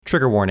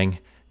Trigger warning.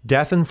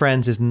 Death and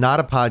Friends is not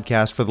a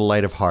podcast for the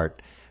light of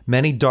heart.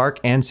 Many dark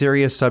and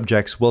serious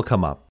subjects will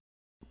come up.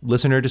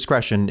 Listener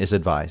discretion is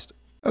advised.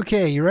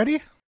 Okay, you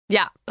ready?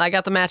 Yeah, I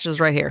got the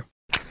matches right here.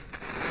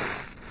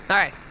 All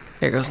right,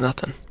 here goes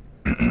nothing.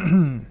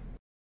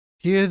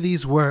 Hear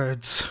these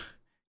words.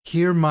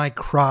 Hear my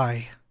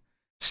cry.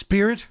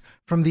 Spirit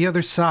from the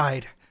other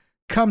side,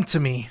 come to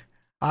me.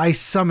 I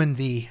summon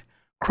thee.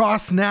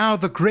 Cross now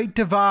the great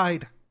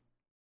divide.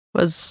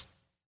 Was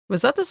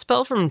that the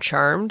spell from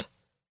Charmed?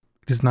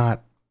 It is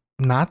not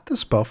the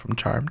spell from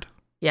Charmed.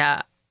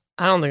 Yeah,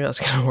 I don't think that's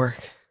gonna work.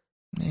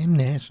 I'm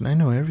Nash and I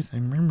know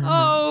everything.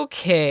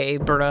 Okay,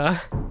 bruh.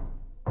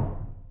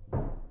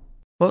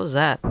 What was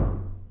that?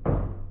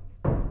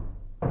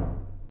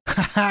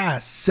 Haha,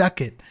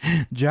 suck it.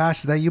 Josh,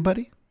 is that you,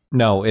 buddy?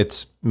 No,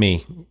 it's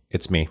me.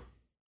 It's me.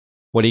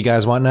 What do you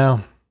guys want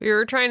now? We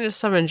were trying to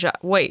summon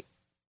Wait.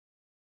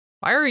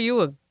 Why are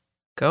you a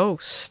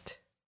ghost?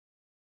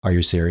 Are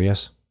you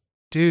serious?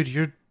 Dude,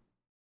 you're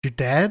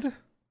dead?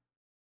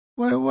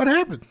 What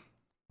happened?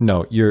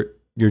 No, you're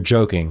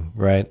joking,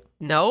 right?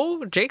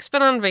 No, Jake's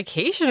been on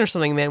vacation or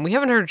something, man. We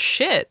haven't heard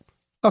shit.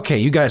 Okay,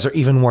 you guys are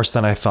even worse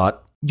than I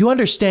thought. You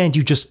understand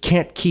you just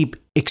can't keep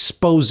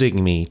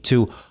exposing me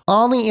to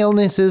all the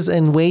illnesses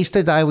and ways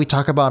to die we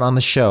talk about on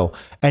the show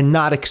and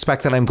not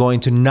expect that I'm going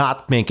to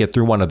not make it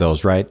through one of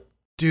those, right?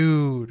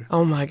 Dude.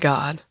 Oh my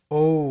god.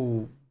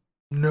 Oh,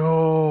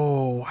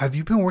 no. Have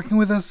you been working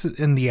with us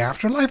in the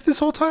afterlife this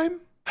whole time?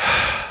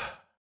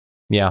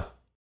 Yeah.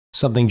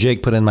 Something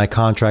Jake put in my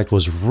contract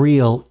was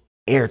real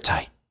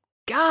airtight.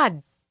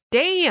 God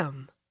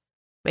damn.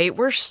 Mate,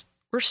 we're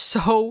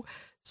so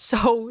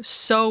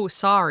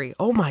sorry.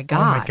 Oh my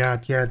god. Oh my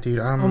god, yeah, dude.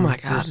 Oh my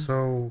god.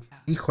 So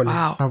equally.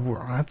 Wow.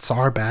 That's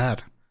our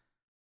bad.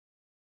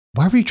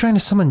 Why were you trying to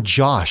summon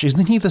Josh?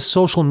 Isn't he the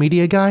social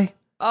media guy?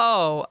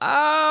 Oh,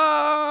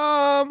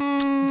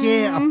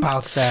 yeah,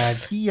 about that.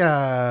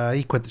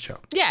 He quit the show.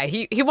 Yeah,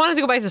 he wanted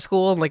to go back to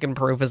school and like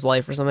improve his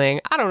life or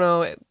something. I don't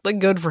know. Like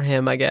good for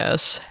him, I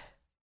guess.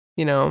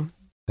 You know.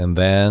 And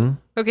then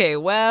Okay,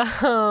 well,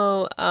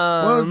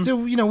 dude,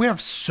 we have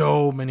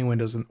so many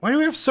windows. Why do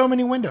we have so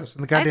many windows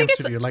in the goddamn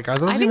studio? Like, are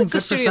those I think even it's the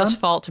good for studio's sound?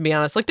 fault, to be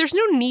honest. Like, there's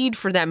no need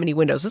for that many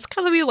windows. It's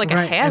gotta be like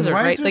a hazard, and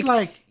why right? Is it,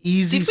 like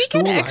easy did we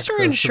stool get access extra to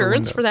the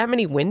insurance for windows? that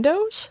many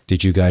windows?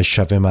 did you guys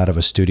shove him out of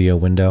a studio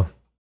window?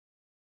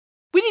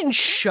 We didn't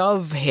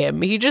shove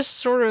him. He just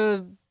sort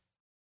of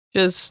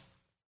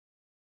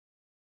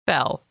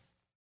fell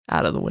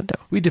out of the window.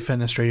 We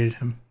defenestrated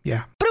him.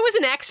 Yeah. But it was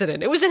an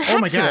accident. It was an accident.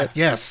 Oh my god,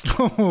 yes.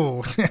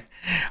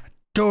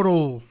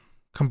 Total,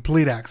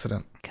 complete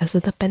accident. Because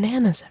of the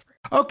bananas.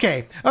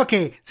 Okay.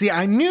 See,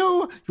 I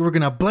knew you were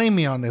gonna blame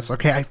me on this.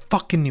 Okay, I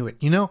fucking knew it.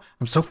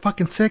 I'm so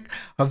fucking sick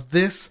of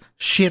this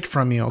shit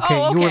from you. Okay,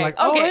 Oh, okay. You were like,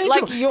 okay. Angel,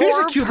 Like here's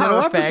you're a cute little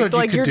perfect. episode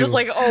Like you you're could just do.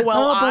 like, oh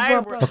well,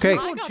 Okay. I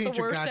got Change the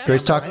your worst goddamn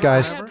Great talk, episode.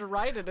 guys. I had to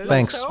write it. It was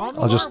Thanks. so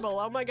I'll just horrible.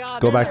 Oh my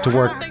god. go back to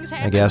work, Things I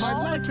happen guess.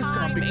 all My life is the gonna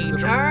time, be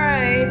Angel. All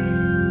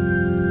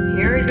right,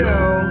 here we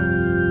go.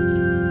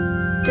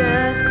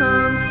 Death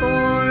comes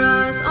for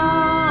us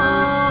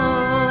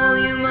all.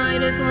 You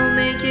might as well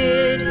make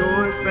it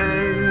your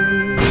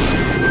friend.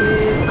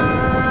 With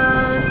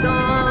us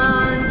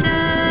on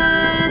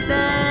Death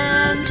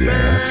and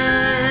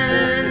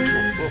Friends.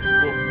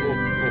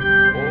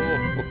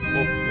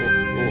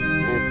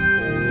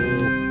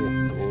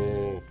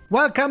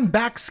 Welcome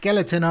back,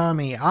 Skeleton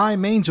Army.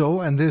 I'm Angel,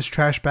 and this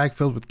trash bag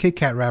filled with Kit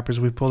Kat wrappers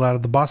we pulled out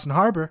of the Boston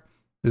Harbor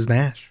is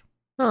Nash.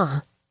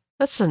 Huh.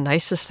 That's the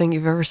nicest thing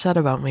you've ever said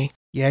about me.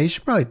 Yeah, you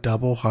should probably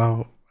double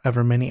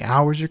however many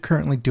hours you're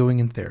currently doing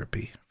in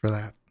therapy for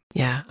that.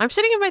 Yeah. I'm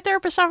sitting in my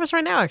therapist's office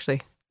right now,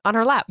 actually. On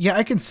her lap. Yeah,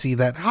 I can see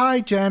that.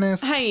 Hi,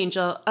 Janice. Hi,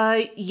 Angel.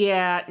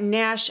 Yeah,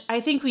 Nash, I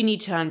think we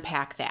need to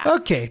unpack that.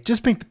 Okay,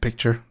 just paint the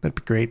picture. That'd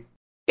be great.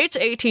 It's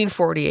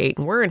 1848,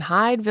 and we're in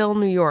Hydeville,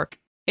 New York,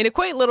 in a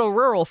quaint little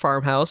rural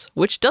farmhouse,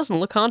 which doesn't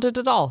look haunted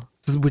at all.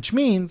 Which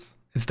means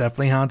it's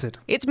definitely haunted.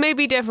 It's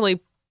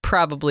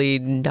probably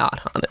not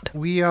haunted.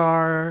 We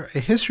are a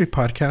history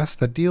podcast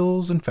that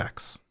deals in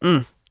facts.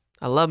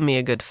 I love me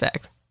a good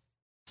fact.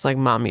 It's like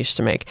Mom used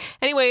to make.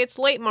 Anyway, it's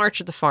late March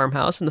at the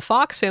farmhouse, and the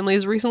Fox family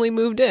has recently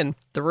moved in.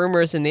 The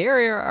rumors in the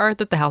area are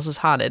that the house is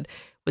haunted,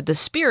 with the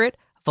spirit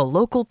of a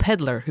local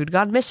peddler who'd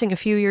gone missing a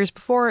few years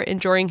before,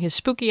 enjoying his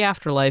spooky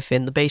afterlife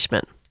in the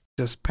basement.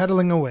 Just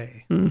pedaling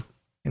away in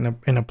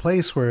a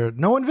place where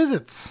no one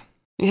visits.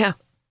 Yeah.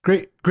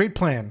 Great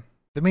plan.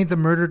 They made the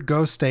murdered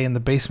ghost stay in the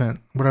basement.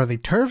 What are they,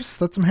 turfs?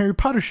 That's some Harry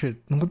Potter shit.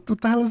 What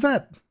the hell is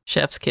that?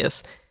 Chef's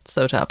kiss. It's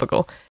so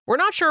topical. We're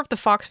not sure if the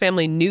Fox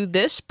family knew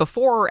this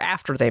before or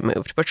after they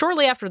moved, but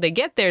shortly after they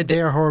get there,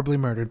 They are horribly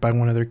murdered by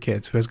one of their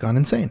kids who has gone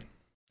insane.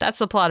 that's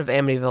the plot of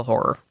Amityville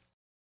Horror.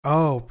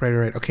 Oh,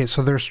 right. Okay,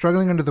 so they're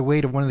struggling under the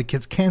weight of one of the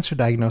kids' cancer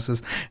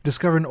diagnosis,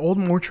 discover an old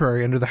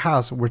mortuary under the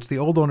house, which the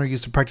old owner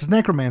used to practice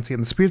necromancy,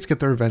 and the spirits get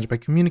their revenge by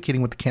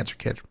communicating with the cancer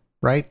kid,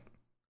 right?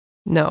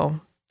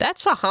 No.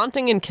 That's a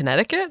haunting in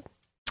Connecticut?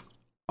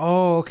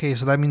 Oh, okay.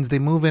 So that means they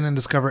move in and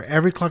discover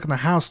every clock in the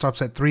house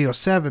stops at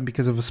 3:07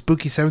 because of a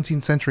spooky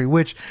 17th century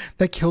witch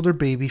that killed her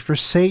baby for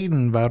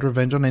Satan, vowed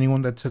revenge on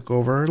anyone that took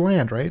over her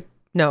land, right?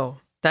 No,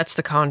 that's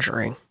The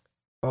Conjuring.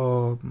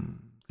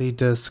 They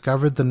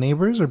discovered the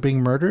neighbors are being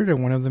murdered,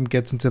 and one of them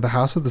gets into the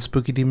house of the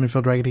spooky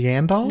demon-filled Raggedy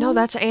Ann doll? No,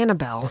 that's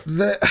Annabelle.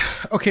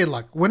 Okay,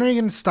 look. When are you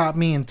going to stop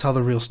me and tell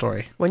the real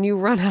story? When you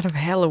run out of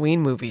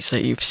Halloween movies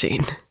that you've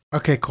seen.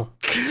 Okay, cool.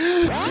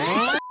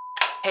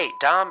 Hey,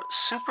 Dom,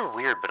 super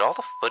weird, but all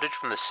the footage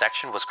from this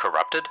section was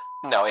corrupted?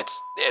 No,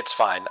 it's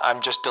fine.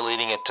 I'm just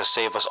deleting it to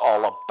save us all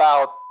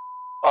about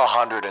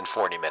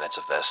 140 minutes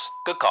of this.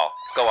 Good call.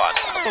 Go on.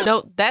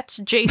 No, that's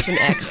Jason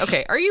X.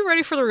 Okay, are you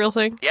ready for the real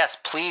thing? Yes,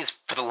 please,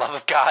 for the love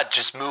of God,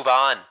 just move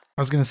on.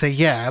 I was going to say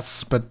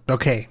yes, but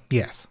okay,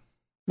 yes.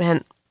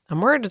 Man,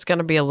 I'm worried it's going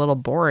to be a little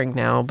boring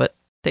now, but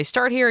they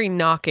start hearing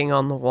knocking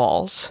on the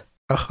walls.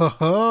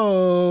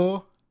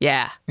 Oh.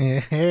 Yeah.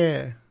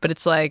 Yeah. But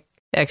it's like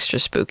extra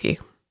spooky.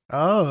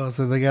 Oh,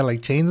 so they got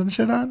like chains and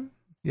shit on?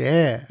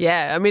 Yeah.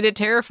 Yeah, I mean, it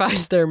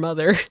terrifies their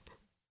mother.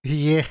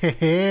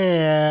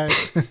 Yeah.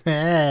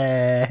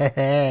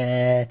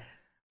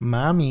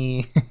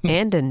 Mommy.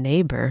 And a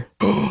neighbor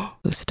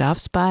who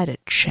stops by to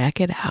check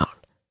it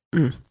out.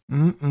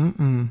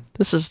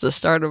 This is the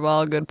start of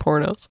all good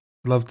pornos.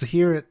 Love to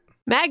hear it.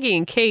 Maggie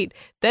and Kate,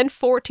 then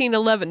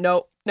 1411.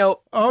 No.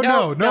 Oh,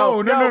 no.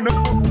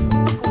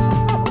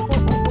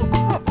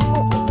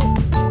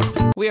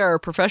 We are a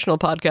professional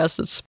podcast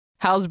that's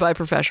housed by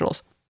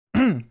professionals.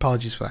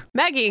 Apologies for that.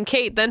 Maggie and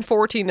Kate, then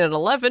 14 and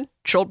 11,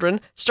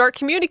 children, start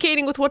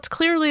communicating with what's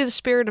clearly the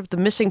spirit of the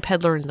missing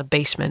peddler in the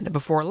basement. And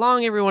before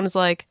long, everyone is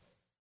like,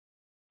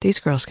 these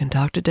girls can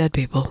talk to dead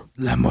people.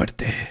 La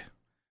muerte.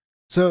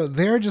 So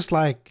they're just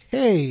like,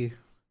 hey,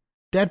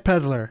 dead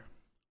peddler,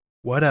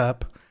 what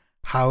up?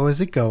 How is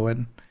it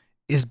going?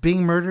 Is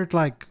being murdered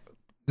like,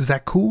 is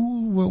that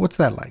cool? What's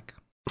that like?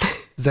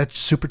 Is that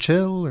super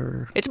chill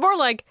or? It's more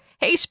like,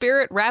 hey,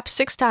 spirit, rap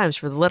 6 times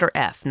for the letter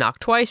F. Knock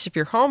twice if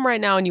you're home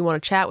right now and you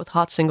want to chat with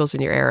hot singles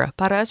in your era.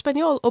 Para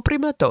español,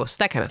 oprima dos,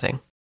 that kind of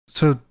thing.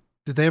 So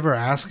did they ever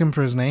ask him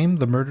for his name,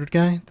 the murdered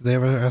guy? Did they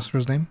ever ask for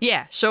his name?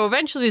 Yeah, so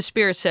eventually the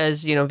spirit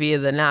says, via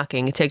the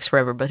knocking, it takes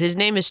forever, but his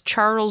name is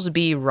Charles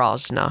B.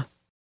 Rosna.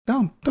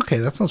 Oh, okay,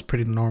 that sounds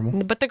pretty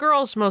normal. But the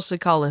girls mostly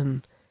call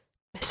him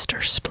Mr.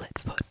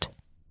 Splitfoot.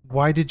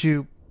 Why did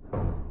you...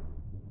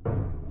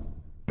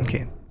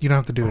 Okay, you don't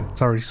have to do it.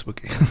 It's already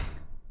spooky.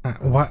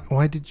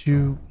 Why did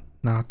you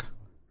knock?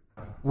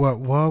 What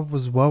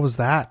was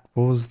that?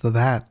 What was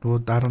that?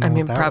 Well, I don't know.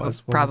 What that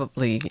was.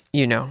 Probably.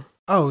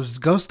 Oh, it was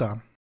Ghost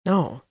Dom.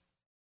 No,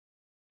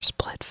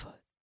 Splitfoot.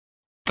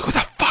 Who the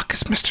fuck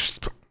is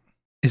Mr.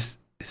 Is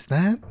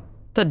that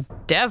the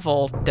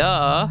devil?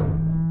 Duh.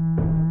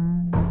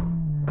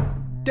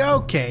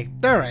 Okay,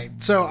 all right.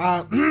 So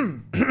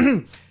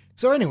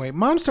so anyway,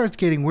 Mom starts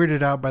getting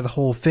weirded out by the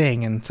whole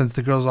thing and sends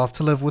the girls off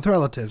to live with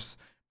relatives.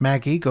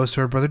 Maggie goes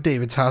to her brother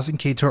David's house and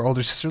Kate to her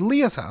older sister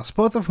Leah's house,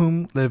 both of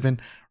whom live in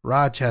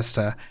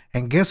Rochester.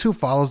 And guess who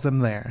follows them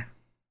there?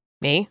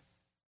 Me?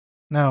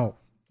 No.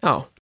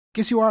 Oh.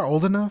 Guess you are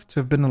old enough to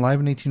have been alive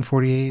in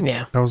 1848?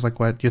 Yeah. That was like,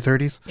 what, your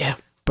 30s? Yeah.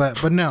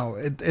 But no,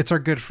 it's our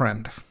good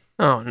friend.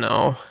 Oh,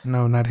 no.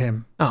 No, not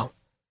him. Oh.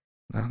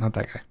 No, not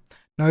that guy.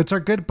 No, it's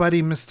our good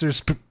buddy, Mr.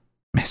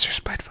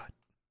 Splitfoot.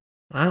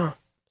 Wow.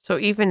 So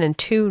even in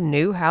 2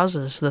 new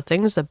houses, the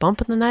things that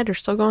bump in the night are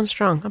still going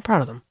strong. I'm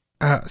proud of them.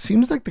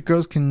 Seems like the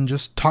girls can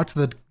just talk to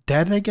the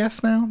dead, I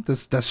guess, now.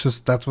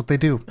 That's what they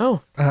do.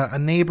 Oh. A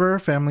neighbor,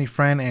 family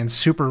friend, and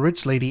super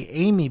rich lady,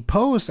 Amy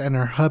Post, and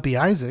her hubby,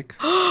 Isaac.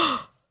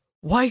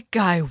 White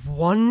guy,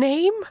 one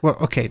name? Well,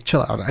 okay,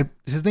 chill out.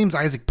 His name's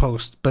Isaac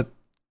Post, but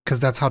because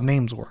that's how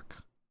names work.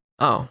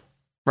 Oh,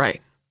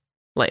 right.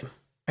 Lame.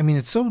 I mean,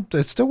 it's still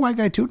white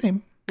guy 2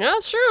 name. Yeah,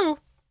 that's true.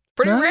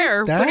 Pretty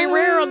rare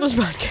on this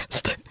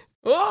podcast.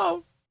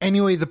 Whoa.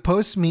 Anyway, the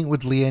Posts meet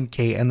with Leah and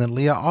Kate, and then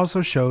Leah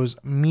also shows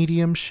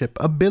mediumship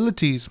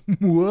abilities.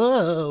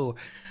 Whoa.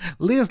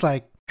 Leah's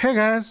like, hey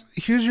guys,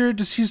 here's your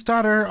deceased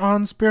daughter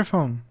on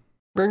spearphone.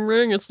 Ring,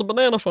 ring, it's the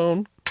banana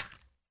phone.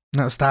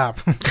 No, stop.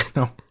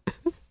 No,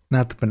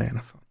 not the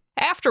banana phone.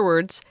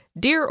 Afterwards,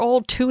 dear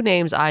old 2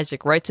 names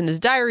Isaac writes in his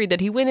diary that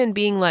he went in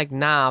being like,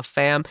 nah,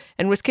 fam,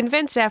 and was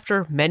convinced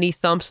after many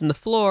thumps in the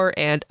floor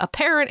and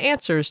apparent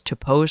answers to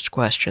posed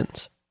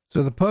questions.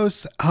 So the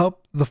Post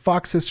helped the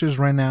Fox sisters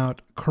rent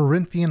out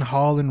Corinthian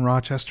Hall in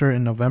Rochester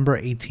in November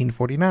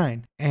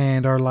 1849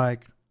 and are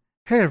like,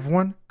 hey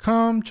everyone,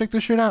 come check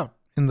this shit out.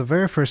 And the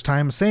very first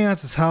time a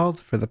seance is held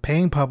for the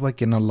paying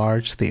public in a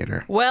large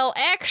theater. Well,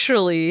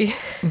 actually...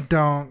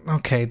 Don't.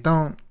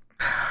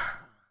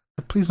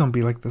 Please don't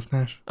be like this,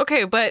 Nash.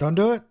 Okay, but... Don't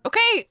do it.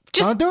 Okay,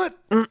 just... Don't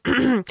do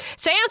it.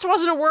 Seance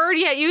wasn't a word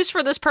yet used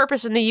for this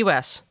purpose in the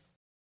U.S.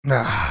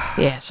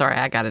 Yeah, sorry,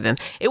 I got it in.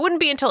 It wouldn't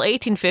be until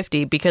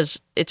 1850 because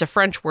it's a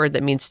French word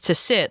that means to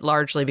sit,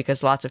 largely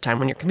because lots of time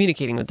when you're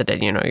communicating with the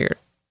dead, you're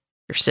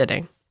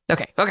sitting.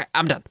 Okay,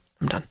 I'm done.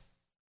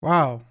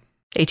 Wow.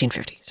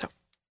 1850, so.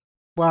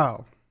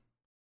 Wow.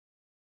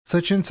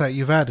 Such insight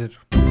you've added.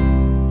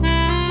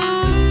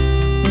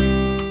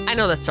 I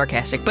know that's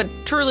sarcastic, but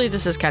truly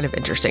this is kind of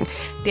interesting.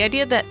 The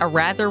idea that a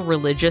rather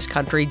religious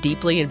country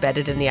deeply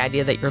embedded in the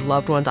idea that your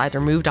loved ones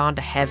either moved on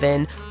to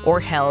heaven or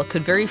hell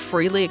could very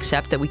freely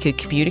accept that we could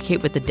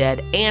communicate with the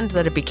dead, and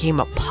that it became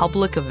a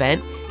public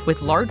event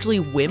with largely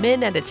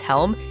women at its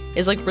helm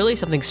is like really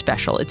something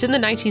special. It's in the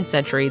 19th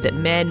century that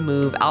men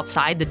move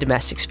outside the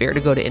domestic sphere to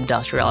go to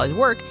industrialized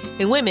work,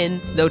 and women,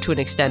 though to an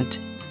extent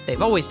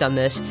they've always done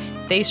this,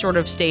 they sort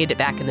of stayed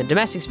back in the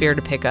domestic sphere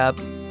to pick up,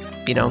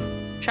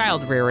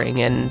 child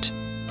rearing and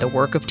the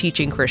work of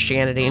teaching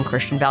Christianity and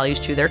Christian values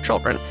to their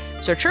children.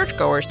 So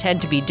churchgoers tend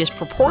to be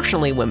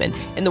disproportionately women,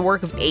 and the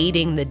work of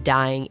aiding the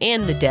dying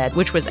and the dead,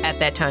 which was at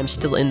that time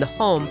still in the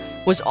home,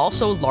 was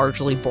also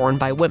largely borne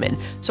by women.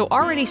 So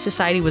already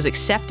society was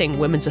accepting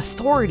women's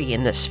authority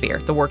in this sphere,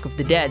 the work of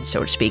the dead,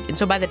 so to speak. And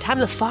so by the time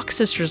the Fox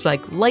sisters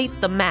light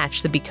the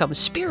match that becomes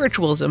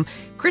spiritualism,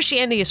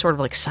 Christianity is sort of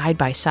like side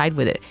by side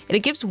with it. And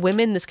it gives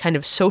women this kind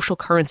of social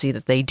currency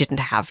that they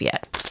didn't have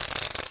yet.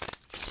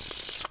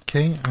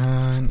 Okay,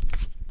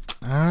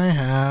 I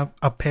have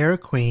a pair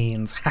of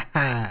queens.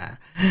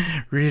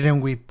 Read it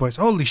and weep, boys.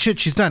 Holy shit,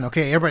 she's done.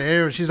 Okay,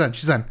 everybody, she's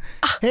done.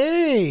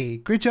 Hey,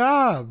 great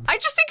job. I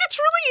just think it's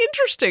really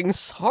interesting.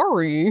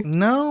 Sorry.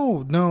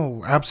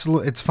 No,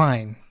 absolutely. It's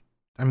fine.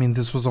 I mean,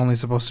 this was only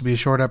supposed to be a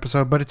short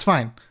episode, but it's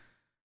fine.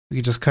 We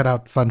could just cut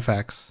out fun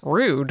facts.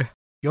 Rude.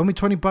 You owe me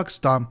 $20,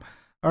 Dom.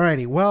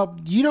 Alrighty, well,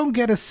 you don't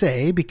get a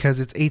say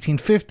because it's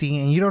 1850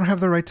 and you don't have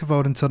the right to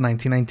vote until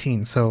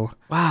 1919, so...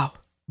 Wow.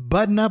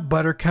 Button up,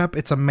 Buttercup.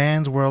 It's a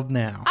man's world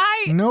now.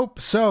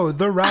 Nope. So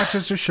the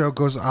Rochester show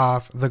goes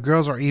off. The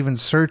girls are even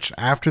searched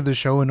after the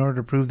show in order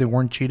to prove they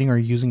weren't cheating or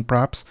using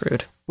props.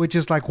 Rude. Which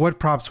is like, what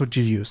props would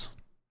you use?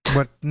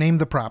 Name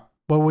the prop.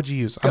 What would you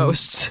use?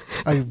 Ghosts.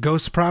 A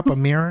ghost prop? A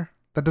mirror?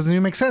 That doesn't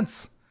even make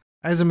sense.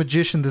 As a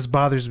magician, this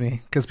bothers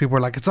me because people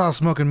are like, it's all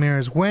smoke and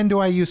mirrors. When do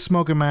I use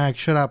smoke in my act?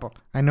 Shut up.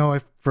 I know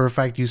for a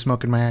fact you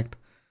smoke in my act.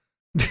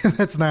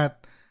 That's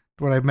not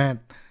what I meant.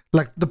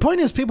 Like, the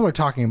point is, people are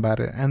talking about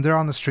it, and they're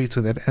on the streets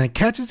with it, and it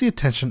catches the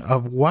attention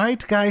of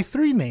white guy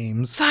 3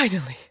 names.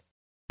 Finally.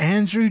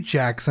 Andrew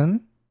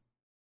Jackson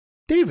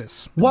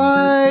Davis.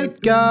 White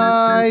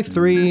guy,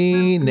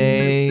 3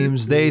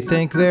 names. They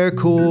think they're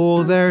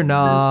cool, they're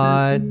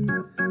not.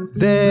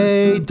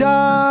 They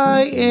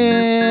die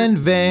in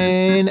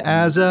vain.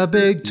 As a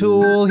big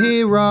tool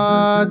he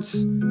rots.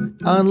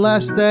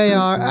 Unless they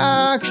are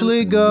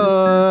actually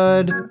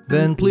good,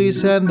 then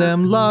please send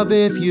them love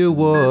if you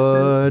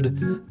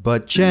would.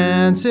 But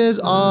chances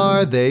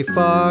are they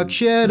fuck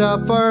shit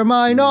up for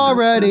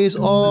minorities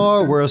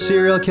or were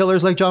serial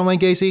killers like John Wayne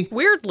Gacy.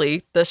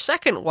 Weirdly, the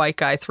second white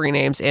guy 3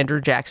 names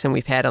Andrew Jackson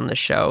we've had on the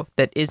show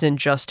that isn't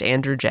just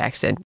Andrew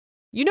Jackson.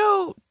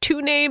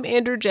 2-name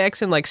Andrew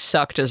Jackson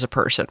sucked as a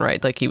person,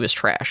 right? Like he was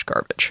trash,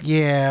 garbage.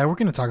 Yeah, we're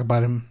going to talk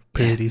about him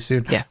pretty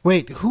soon. Yeah.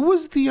 Wait, who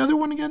was the other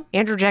one again?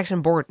 Andrew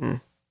Jackson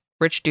Borton.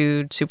 Rich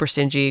dude, super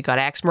stingy, got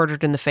axe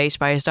murdered in the face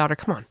by his daughter.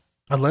 Come on.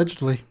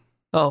 Allegedly.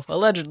 Oh,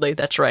 allegedly.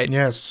 That's right.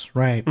 Yes,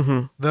 right.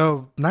 Mm-hmm.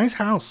 Though, nice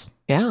house.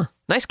 Yeah.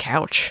 Nice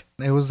couch.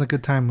 It was a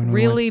good time when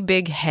we really went.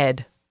 big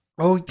head.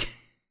 Oh.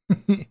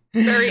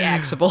 Very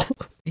axeable.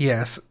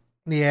 Yes.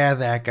 Yeah,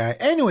 that guy.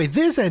 Anyway,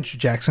 this Andrew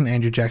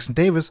Jackson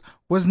Davis,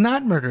 was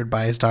not murdered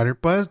by his daughter,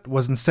 but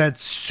was instead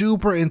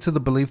super into the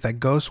belief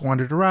that ghosts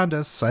wandered around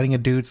us, citing a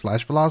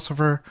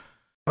dude/philosopher.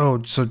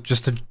 Oh, so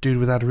just a dude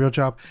without a real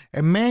job.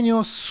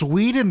 Emanuel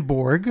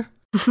Swedenborg.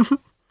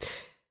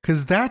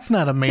 Because that's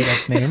not a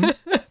made-up name.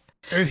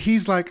 And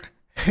he's like,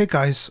 hey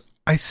guys,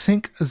 I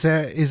think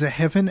there is a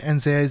heaven and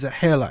there is a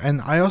hell.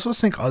 And I also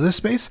think other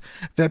space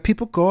where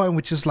people go and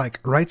which is like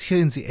right here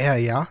in the air,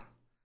 yeah?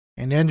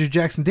 And Andrew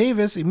Jackson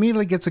Davis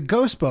immediately gets a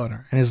ghost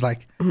boner and is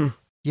like,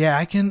 yeah,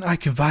 I can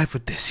vibe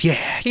with this.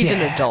 Yeah, He's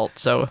an adult,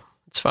 so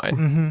it's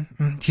fine.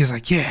 He's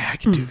like, yeah, I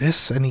can do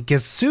this. And he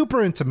gets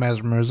super into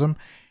mesmerism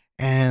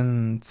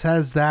and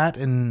says that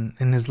in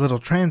his little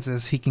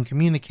trances, he can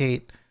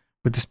communicate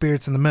with the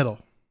spirits in the middle.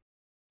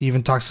 He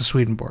even talks to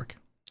Swedenborg.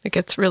 It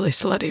gets really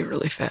slutty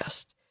really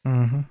fast.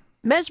 Mm-hmm.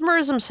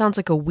 Mesmerism sounds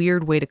like a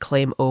weird way to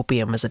claim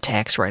opium as a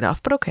tax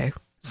write-off, but okay.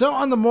 So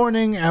on the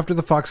morning after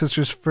the Fox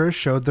sisters first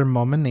showed their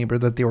mom and neighbor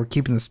that they were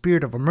keeping the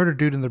spirit of a murdered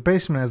dude in their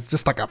basement as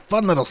just like a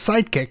fun little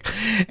sidekick,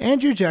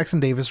 Andrew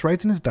Jackson Davis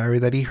writes in his diary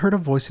that he heard a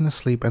voice in his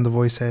sleep and the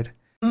voice said,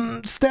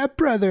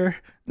 stepbrother.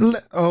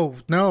 Oh,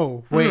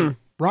 no, wait,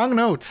 wrong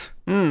note.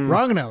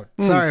 Wrong note.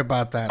 Sorry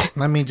about that.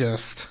 Let me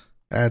just,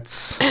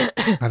 that's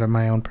out of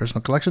my own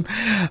personal collection.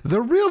 The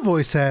real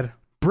voice said,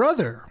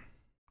 brother,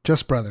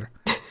 just brother,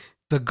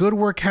 the good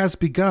work has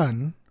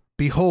begun.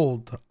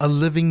 Behold, a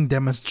living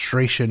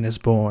demonstration is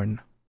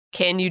born.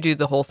 Can you do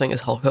the whole thing as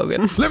Hulk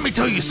Hogan? Let me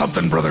tell you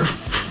something, brother.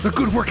 The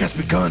good work has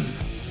begun.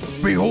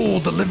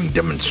 Behold, the living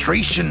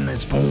demonstration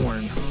is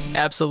born.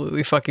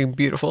 Absolutely fucking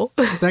beautiful.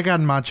 That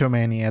got Macho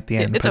Man-y at the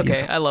end. It's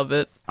okay. I love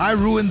it. I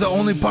ruined the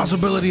only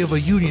possibility of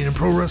a union in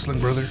pro wrestling,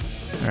 brother.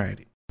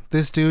 Alrighty.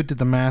 This dude did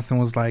the math and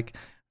was like,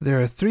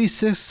 there are 3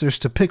 sisters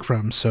to pick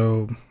from,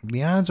 so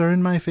the odds are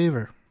in my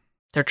favor.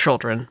 They're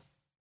children.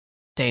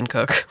 Dane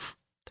Cook.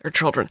 They're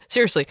children.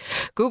 Seriously,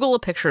 Google a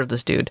picture of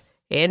this dude.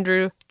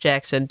 Andrew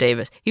Jackson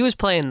Davis. He was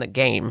playing the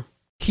game.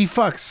 He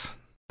fucks.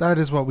 That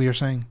is what we are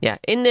saying. Yeah,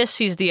 in this,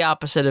 he's the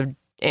opposite of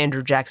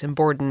Andrew Jackson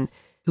Borden,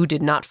 who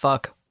did not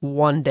fuck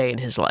one day in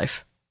his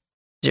life.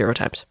 0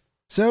 times.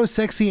 So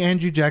sexy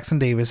Andrew Jackson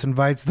Davis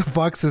invites the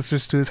Fox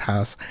sisters to his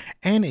house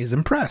and is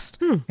impressed.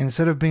 And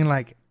instead of being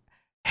like,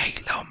 hey,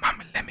 little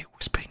mama, let me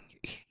whisper in your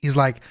ear, he's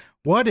like,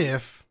 what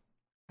if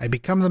I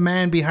become the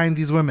man behind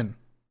these women?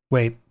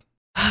 Wait.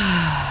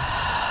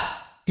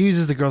 He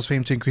uses the girl's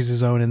fame to increase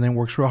his own and then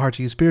works real hard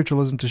to use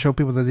spiritualism to show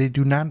people that they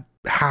do not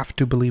have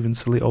to believe in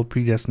silly old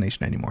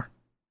predestination anymore.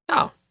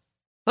 Oh,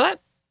 well,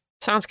 that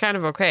sounds kind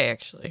of okay,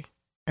 actually.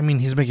 I mean,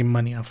 he's making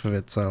money off of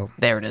it, so.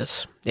 There it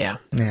is. Yeah.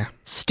 Yeah.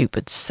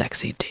 Stupid,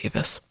 sexy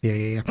Davis.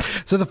 Yeah.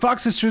 So the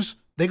Fox sisters,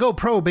 they go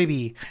pro,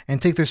 baby,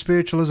 and take their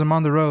spiritualism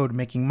on the road,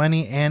 making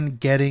money and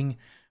getting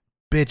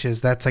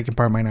bitches. That second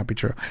part might not be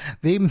true.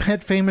 They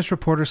met famous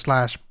reporter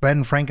 /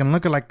 Ben Franklin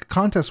lookalike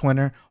contest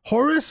winner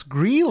Horace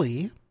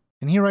Greeley,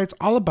 and he writes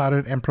all about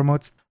it and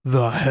promotes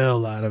the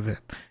hell out of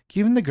it,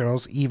 giving the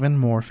girls even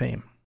more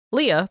fame.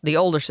 Leah, the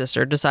older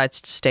sister,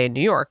 decides to stay in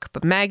New York,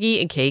 but Maggie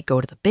and Kate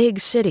go to the big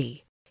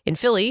city. In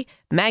Philly,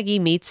 Maggie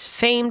meets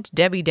famed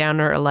Debbie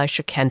Downer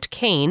Elisha Kent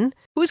Kane,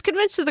 who is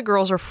convinced that the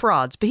girls are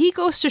frauds, but he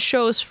goes to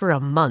shows for a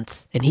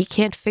month, and he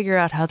can't figure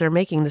out how they're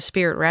making the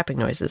spirit rapping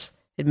noises.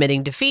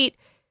 Admitting defeat,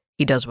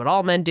 he does what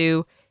all men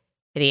do,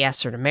 and he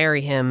asks her to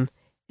marry him,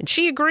 and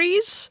she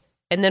agrees,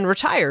 and then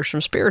retires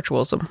from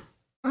spiritualism.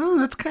 Oh,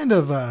 that's kind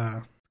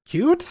of,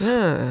 cute?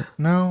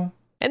 No.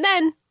 And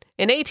then,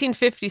 in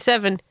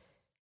 1857,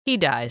 he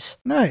dies.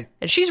 Nice.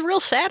 And she's real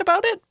sad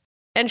about it,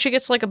 and she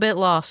gets like a bit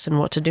lost in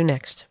what to do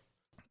next.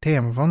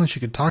 Damn, if only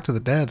she could talk to the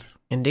dead.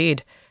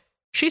 Indeed.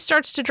 She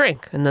starts to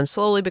drink, and then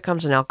slowly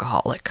becomes an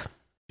alcoholic.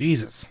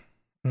 Jesus.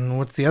 And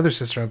what's the other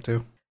sister up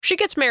to? She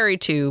gets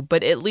married too,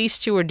 but at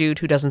least to a dude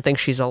who doesn't think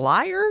she's a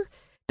liar.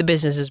 The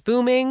business is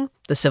booming,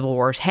 the Civil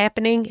War is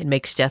happening, it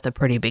makes death a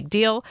pretty big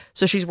deal,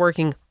 so she's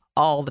working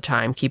all the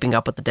time keeping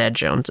up with the dead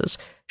Joneses.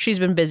 She's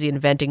been busy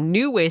inventing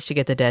new ways to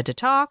get the dead to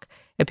talk,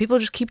 and people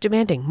just keep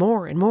demanding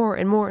more and more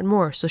and more and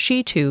more, so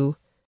she too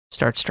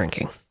starts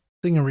drinking.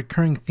 Seeing a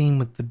recurring theme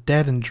with the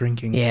dead and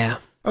drinking. Yeah.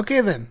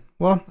 Okay then.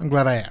 Well, I'm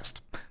glad I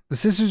asked. The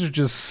sisters are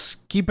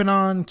just keeping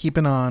on,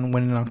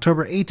 when in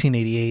October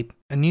 1888,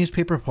 a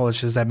newspaper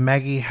publishes that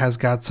Maggie has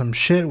got some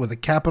shit with a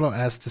capital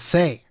S to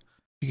say.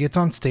 She gets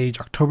on stage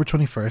October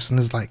 21st and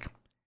is like,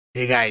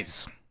 hey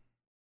guys.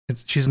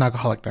 She's an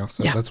alcoholic now,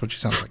 so That's what she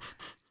sounds like.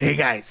 Hey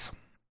guys,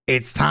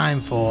 it's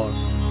time for...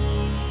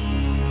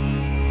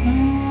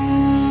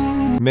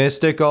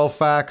 Mystical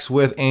facts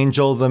with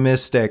Angel the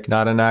Mystic,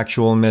 not an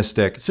actual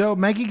mystic. So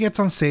Maggie gets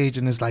on stage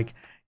and is like,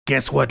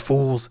 guess what,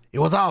 fools? It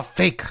was all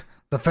fake.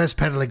 The first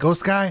peddly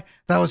ghost guy,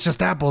 that was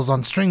just apples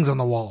on strings on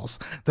the walls.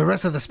 The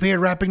rest of the spirit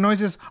rapping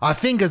noises are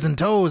fingers and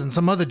toes and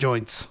some other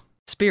joints.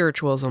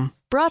 Spiritualism,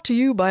 brought to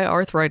you by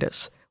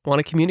arthritis. Want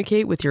to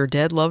communicate with your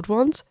dead loved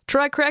ones?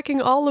 Try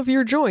cracking all of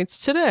your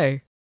joints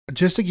today.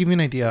 Just to give you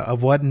an idea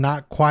of what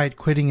not quite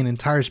quitting an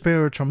entire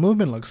spiritual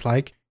movement looks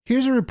like,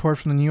 here's a report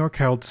from the New York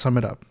Herald to sum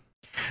it up.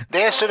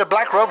 There stood a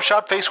black robe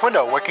shop-faced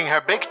window, working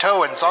her big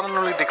toe and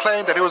solemnly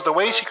declaring that it was the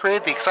way she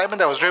created the excitement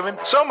that was driven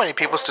so many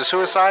people to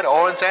suicide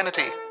or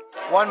insanity.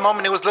 One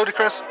moment it was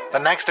ludicrous, the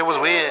next it was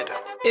weird.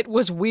 It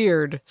was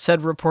weird,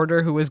 said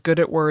reporter who was good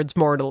at words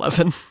more at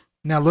 11.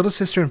 Now, little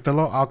sister and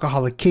fellow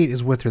alcoholic Kate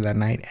is with her that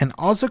night and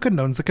also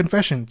condones the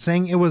confession,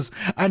 saying it was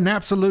an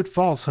absolute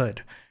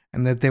falsehood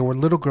and that they were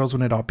little girls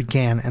when it all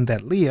began and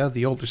that Leah,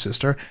 the older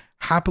sister,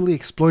 happily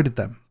exploited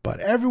them. But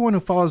everyone who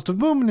follows the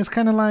movement is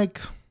kind of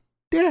like,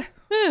 yeah.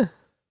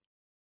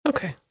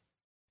 Okay.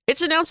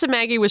 It's announced that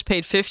Maggie was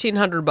paid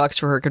 $1,500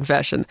 for her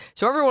confession,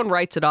 so everyone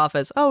writes it off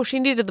as, oh, she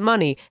needed the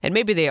money, and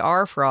maybe they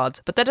are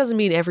frauds, but that doesn't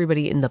mean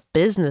everybody in the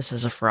business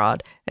is a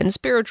fraud, and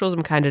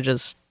spiritualism kind of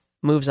just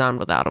moves on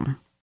without them.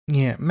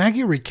 Yeah,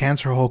 Maggie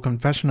recants her whole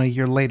confession a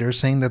year later,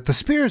 saying that the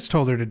spirits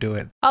told her to do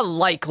it. A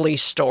likely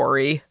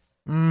story.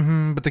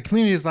 But the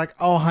community is like,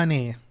 oh,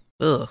 honey.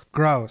 Ugh.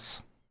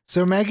 Gross.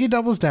 So Maggie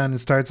doubles down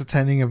and starts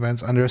attending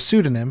events under a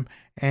pseudonym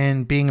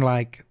and being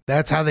like,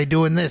 that's how they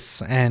do in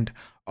this, and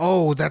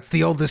oh, that's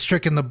the oldest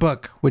trick in the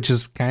book, which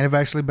is kind of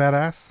actually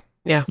badass.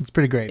 Yeah. It's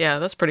pretty great. Yeah,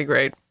 that's pretty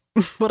great.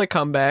 What a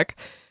comeback.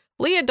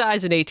 Leah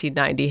dies in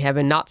 1890,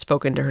 having not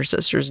spoken to her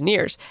sisters in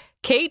years.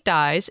 Kate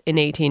dies in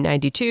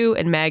 1892,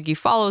 and Maggie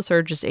follows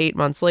her just 8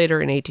 months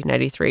later in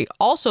 1893.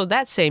 Also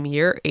that same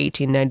year,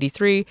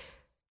 1893,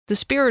 the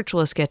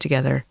spiritualists get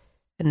together,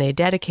 and they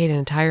dedicate an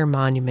entire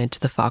monument to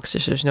the Fox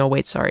sisters. No,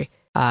 wait, sorry.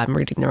 I'm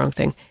reading the wrong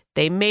thing.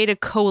 They made a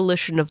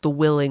coalition of the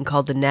willing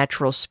called the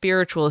Natural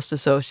Spiritualist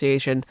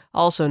Association,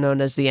 also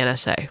known as the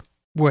NSA.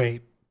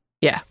 Wait.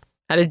 Yeah.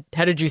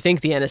 How did you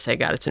think the NSA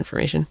got its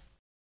information?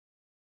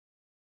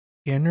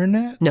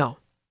 Internet? No.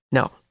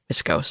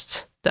 It's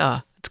ghosts.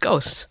 Duh. It's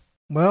ghosts.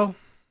 Well,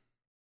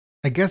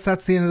 I guess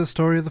that's the end of the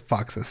story of the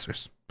Fox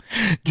sisters.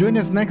 Join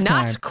us next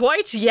time. Not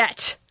quite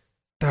yet.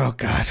 Oh,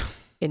 God.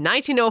 In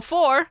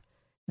 1904,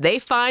 they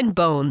find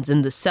bones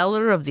in the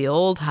cellar of the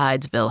old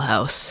Hydesville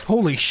house.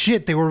 Holy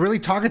shit, they were really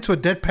talking to a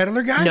dead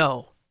peddler guy?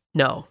 No.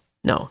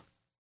 No.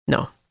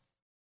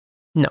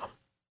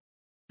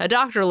 A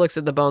doctor looks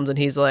at the bones and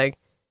he's like,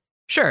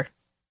 sure,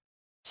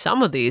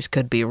 some of these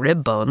could be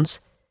rib bones,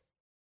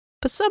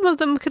 but some of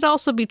them could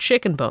also be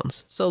chicken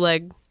bones. So,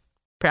 like,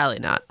 probably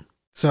not.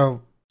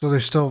 So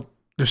there's still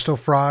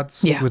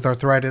frauds with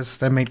arthritis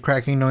that made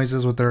cracking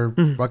noises with their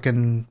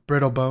fucking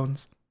brittle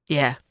bones.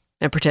 Yeah,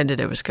 and pretended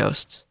it was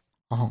ghosts.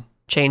 Oh.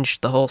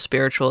 Changed the whole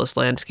spiritualist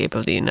landscape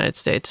of the United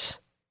States.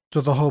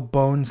 So the whole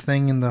bones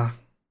thing in the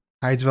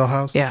Hydesville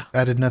house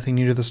added nothing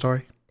new to the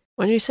story?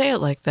 When you say it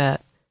like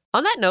that.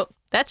 On that note,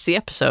 that's the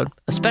episode.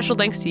 A special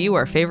thanks to you,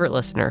 our favorite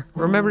listener.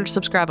 Remember to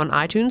subscribe on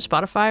iTunes,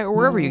 Spotify, or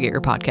wherever you get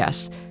your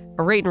podcasts.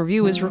 A rate and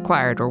review is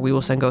required, or we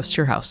will send ghosts to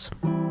your house.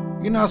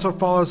 You can also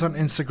follow us on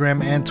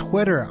Instagram and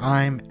Twitter.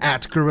 I'm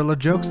at Gorilla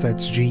Jokes.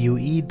 That's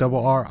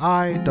GUERRILLA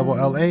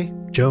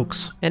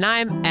Jokes. And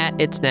I'm at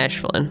It's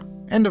Nashville.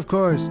 And of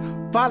course,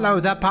 follow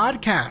the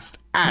podcast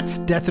at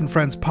Death and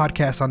Friends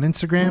Podcast on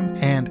Instagram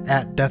and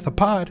at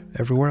Deathapod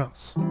everywhere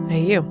else.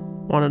 Hey, you.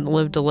 Want to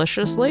live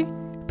deliciously?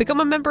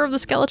 Become a member of the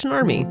Skeleton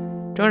Army.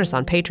 Join us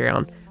on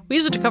Patreon. We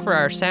use it to cover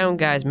our sound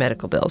guy's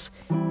medical bills.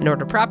 In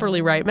order to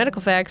properly write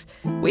medical facts,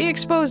 we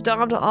expose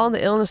Dom to all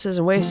the illnesses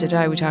and ways to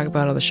die we talk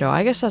about on the show.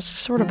 I guess that's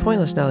sort of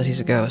pointless now that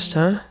he's a ghost,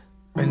 huh?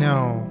 I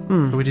know.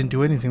 But we didn't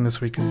do anything this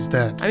week because he's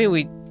dead. I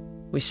mean,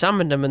 we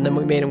summoned him and then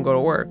we made him go to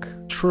work.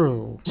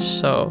 True.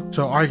 So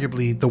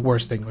arguably the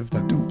worst thing we've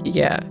done to him.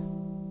 Yeah.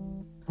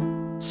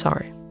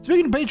 Sorry.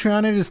 Speaking of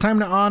Patreon, it is time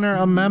to honor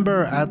a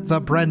member at the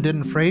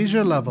Brendan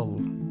Fraser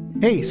level.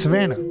 Hey,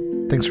 Savannah.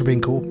 Thanks for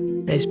being cool.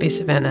 Praise be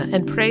Savannah,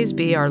 and praise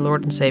be our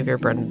Lord and Savior,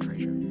 Brendan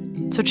Fraser.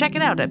 So check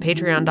it out at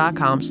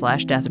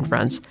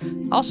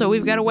patreon.com/deathandfriends. Also,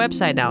 we've got a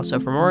website now, so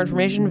for more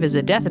information,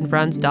 visit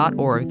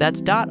deathandfriends.org.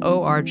 That's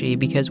 .org,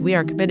 because we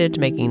are committed to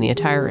making the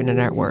entire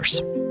internet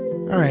worse.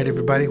 All right,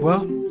 everybody.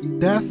 Well,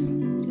 Death,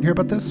 you hear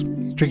about this?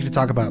 It's tricky to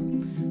talk about.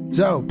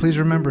 So please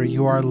remember,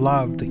 you are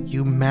loved,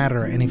 you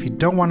matter, and if you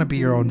don't want to be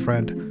your own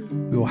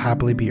friend, we will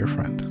happily be your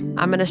friend.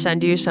 I'm going to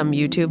send you some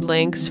YouTube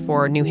links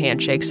for new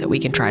handshakes that we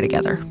can try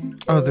together.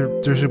 Oh,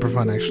 they're super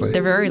fun, actually.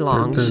 They're very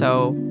long,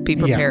 so be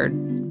prepared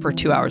for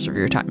 2 hours of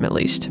your time at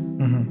least.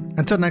 Mm-hmm.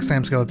 Until next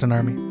time, Skeleton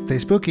Army, stay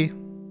spooky.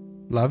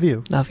 Love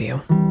you. Love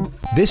you.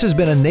 This has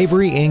been a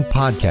Knavery Inc.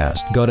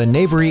 podcast. Go to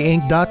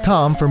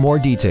knaveryinc.com for more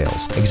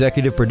details.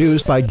 Executive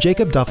produced by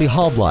Jacob Duffy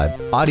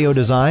Hallbleib. Audio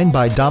design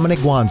by Dominic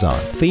Wanzon.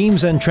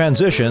 Themes and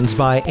transitions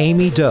by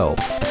Amy Doe.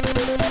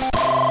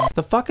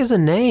 The fuck is a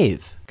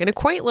knave? In a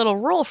quaint little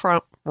rural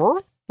from...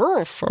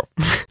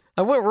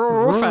 I went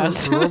rural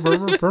fast. I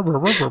made it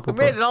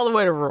all the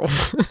way to rural.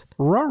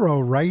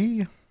 Rural,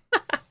 right?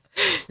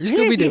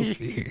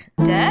 Scooby-Doo.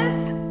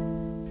 Death?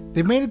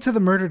 They made it to the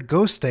murdered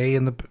ghost stay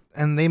and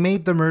they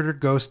made the murdered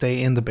ghost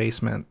stay in the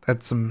basement.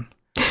 That's some,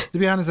 to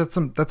be honest, that's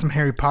some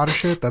Harry Potter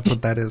shit. That's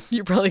what that is.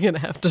 You're probably gonna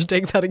have to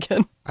take that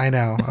again. I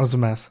know. I was a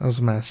mess.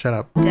 Shut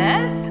up.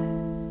 Death?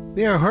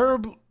 They are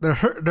Herbert.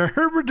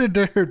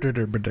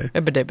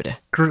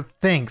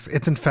 Thanks.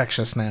 It's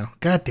infectious now.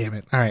 God damn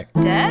it. All right.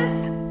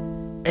 Death?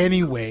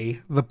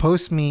 Anyway, the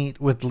post meet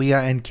with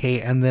Leah and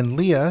Kate, and then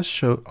Leah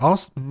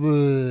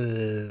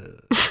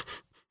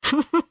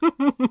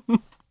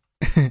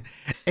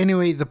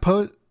Anyway, the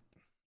post.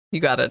 You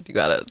got it.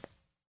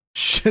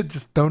 Shit,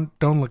 just don't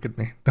look at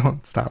me.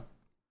 Don't stop.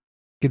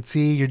 You can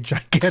see your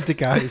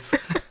gigantic eyes.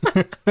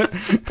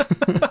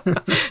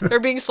 They're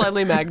being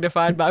slightly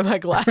magnified by my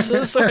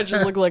glasses, so I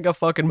just look like a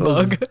fucking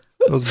bug.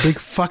 Those big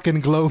fucking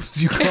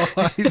globes you call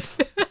eyes.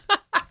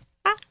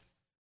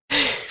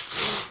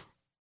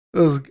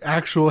 Those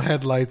actual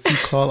headlights you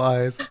call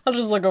eyes. I'll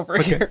just look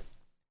over here.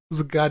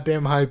 Those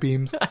goddamn high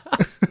beams.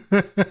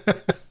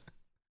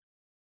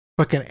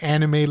 Fucking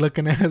anime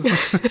looking ass.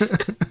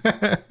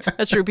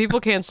 That's true. People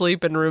can't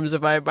sleep in rooms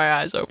if I have my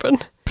eyes open.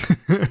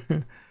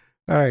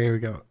 All right, here we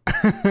go.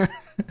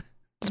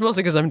 It's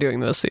mostly because I'm doing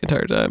this the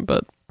entire time,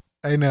 but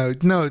I know.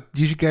 No,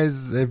 you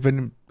guys, if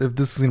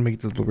this is gonna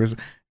make this bloopers, if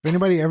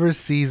anybody ever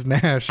sees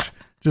Nash,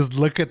 just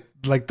look at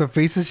like the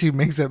faces she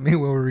makes at me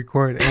when we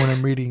record and when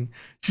I'm reading.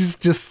 She's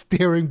just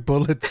staring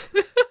bullets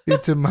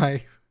into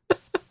my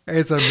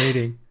as I'm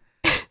reading.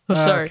 I'm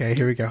sorry. Okay,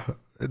 here we go.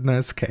 No,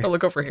 it's okay. I'll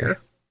look over here.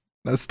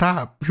 No,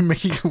 stop. You're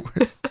making it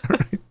worse. All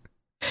right.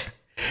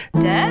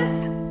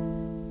 Death?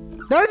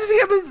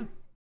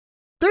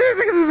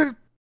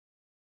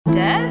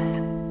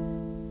 Death?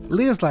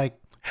 Leah's like,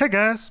 hey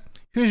guys,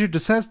 here's your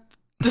Decest.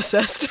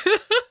 Decest.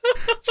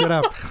 Shut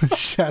up.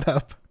 Shut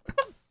up.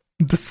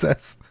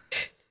 Decest.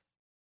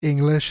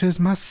 English is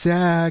my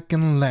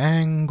second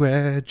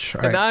language.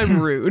 All and right.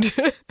 I'm rude.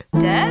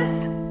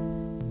 Death?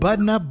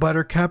 Button up,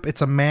 Buttercup.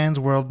 It's a man's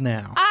world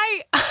now.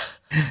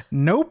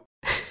 Nope.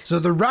 So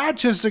the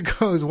Rochester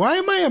goes, why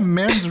am I a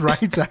men's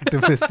rights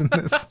activist in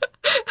this?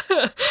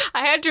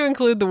 I had to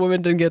include the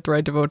women didn't get the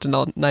right to vote in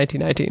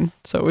 1919,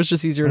 so it was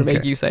just easier to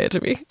make you say it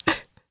to me.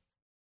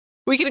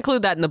 We can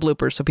include that in the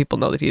bloopers so people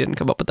know that he didn't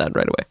come up with that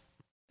right away.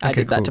 I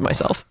did that to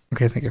myself.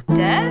 Okay, thank you.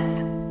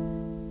 Death?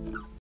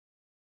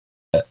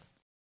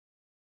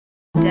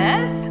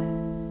 Death?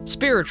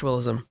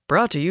 Spiritualism,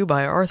 brought to you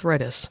by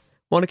arthritis.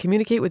 Want to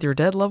communicate with your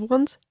dead loved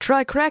ones?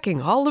 Try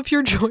cracking all of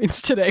your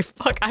joints today.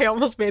 Fuck, I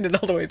almost made it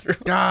all the way through.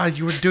 God,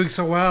 you were doing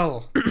so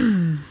well.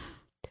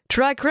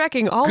 Try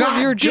cracking all God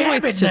of your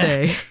damn joints it,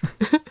 today.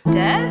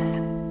 Death?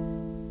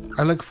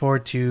 I look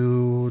forward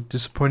to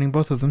disappointing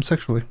both of them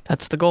sexually.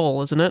 That's the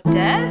goal, isn't it?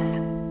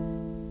 Death?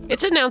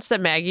 It's announced that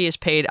Maggie is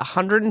paid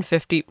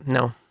 $150.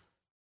 No.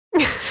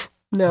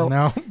 No.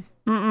 No,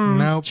 Mm-mm.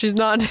 no, She's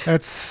not.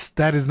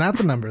 that is not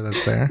the number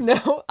that's there.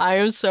 No, I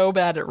am so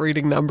bad at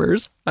reading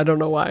numbers. I don't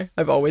know why.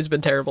 I've always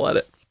been terrible at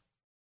it.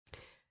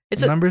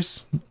 It's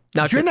Numbers?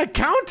 No, You're an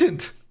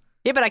accountant.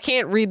 yeah, but I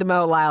can't read them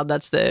out loud.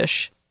 That's the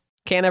ish.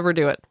 Can't ever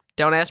do it.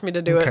 Don't ask me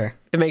to do Okay. it.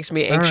 It makes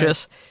me All right.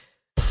 anxious.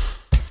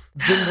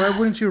 Then why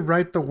wouldn't you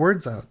write the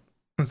words out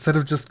instead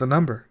of just the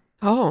number?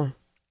 Oh.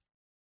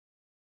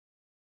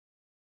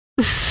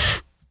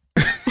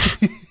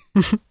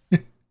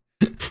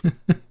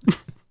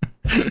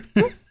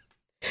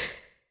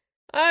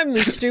 I'm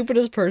the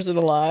stupidest person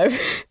alive.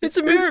 It's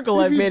a miracle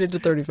I've made it to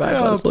 35.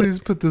 Oh, honestly. please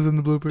put this in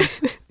the bloopers.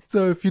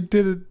 So if you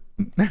did it,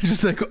 I'm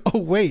just like, oh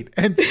wait,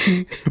 and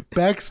she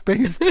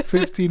backspaced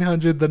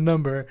 1500 the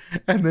number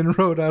and then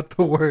wrote out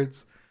the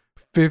words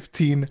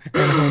 15 and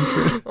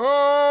 100.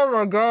 Oh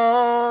my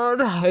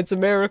god. It's a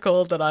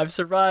miracle that I've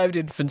survived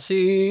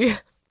infancy.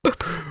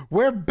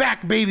 We're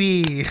back,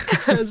 baby.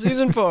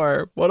 Season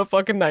 4. What a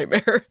fucking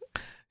nightmare.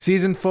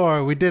 Season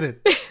 4, we did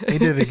it. We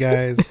did it,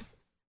 guys.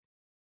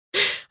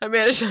 I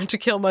managed not to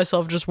kill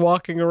myself just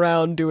walking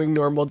around doing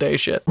normal day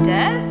shit.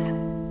 Death?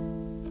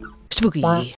 Spooky.